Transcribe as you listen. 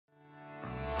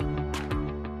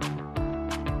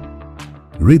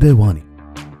Hridayawani.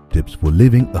 Tips for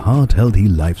living a heart-healthy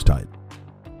lifestyle.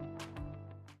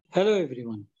 Hello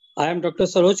everyone. I am Dr.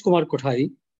 Saroj Kumar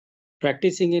Kothari,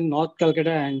 practicing in North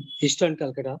Calcutta and Eastern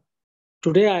Calcutta.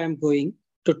 Today I am going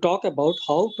to talk about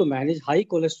how to manage high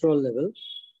cholesterol level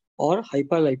or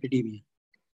hyperlipidemia.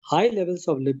 High levels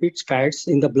of lipids, fats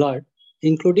in the blood,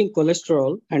 including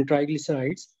cholesterol and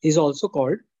triglycerides, is also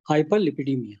called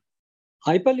hyperlipidemia.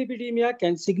 Hyperlipidemia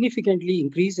can significantly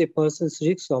increase a person's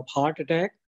risk of heart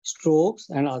attack,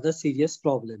 strokes, and other serious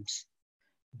problems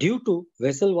due to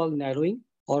vessel wall narrowing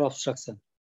or obstruction.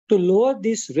 To lower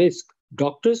this risk,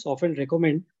 doctors often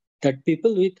recommend that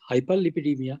people with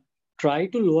hyperlipidemia try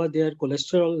to lower their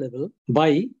cholesterol level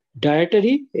by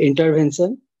dietary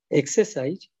intervention,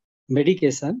 exercise,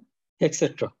 medication,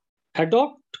 etc.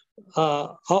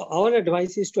 Our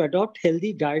advice is to adopt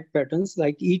healthy diet patterns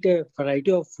like eat a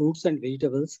variety of fruits and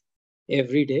vegetables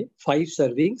every day, 5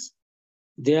 servings.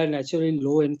 They are naturally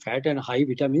low in fat and high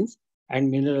vitamins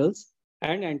and minerals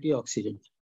and antioxidants.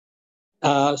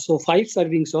 So 5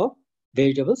 servings of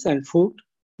vegetables and fruit.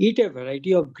 Eat a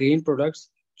variety of grain products.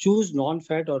 Choose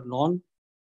non-fat or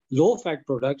low-fat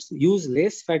products. Use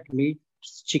less fat meat,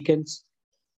 chickens,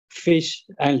 fish,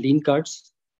 and lean cuts.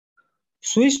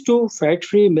 Switch to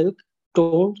fat-free milk,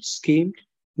 toned, skimmed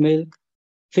milk.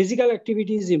 Physical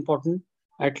activity is important.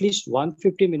 At least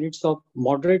 150 minutes of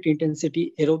moderate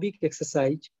intensity aerobic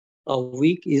exercise a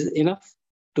week is enough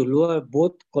to lower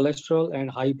both cholesterol and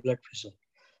high blood pressure.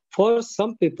 For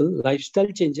some people,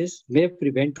 lifestyle changes may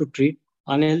prevent to treat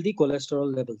unhealthy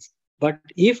cholesterol levels. But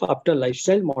if after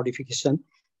lifestyle modification,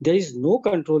 there is no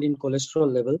control in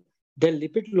cholesterol level, then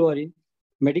lipid-lowering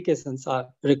medications are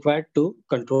required to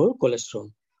control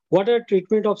cholesterol. What are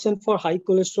treatment options for high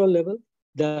cholesterol level?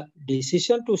 The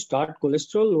decision to start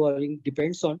cholesterol lowering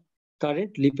depends on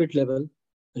current lipid level,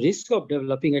 risk of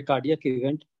developing a cardiac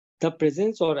event, the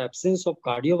presence or absence of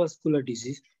cardiovascular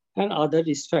disease, and other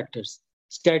risk factors.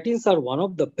 Statins are one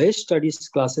of the best studied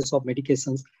classes of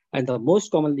medications and the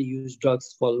most commonly used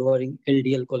drugs for lowering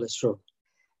LDL cholesterol.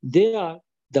 They are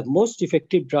the most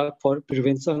effective drug for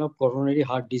prevention of coronary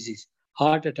heart disease,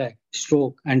 heart attack,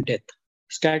 stroke, and death.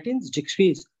 Statins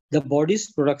decrease the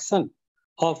body's production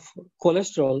of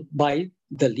cholesterol by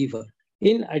the liver.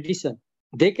 In addition,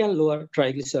 they can lower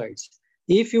triglycerides.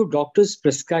 If doctors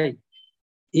prescribe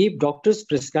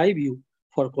you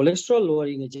for cholesterol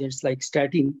lowering agents like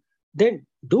statin, then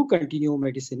do continue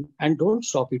medicine and don't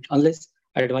stop it unless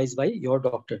advised by your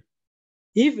doctor.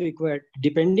 If required,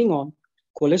 depending on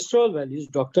cholesterol values,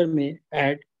 doctor may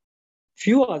add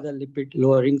few other lipid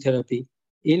lowering therapy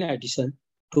in addition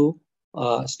to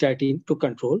statin to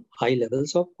control high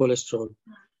levels of cholesterol.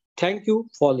 Thank you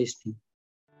for listening.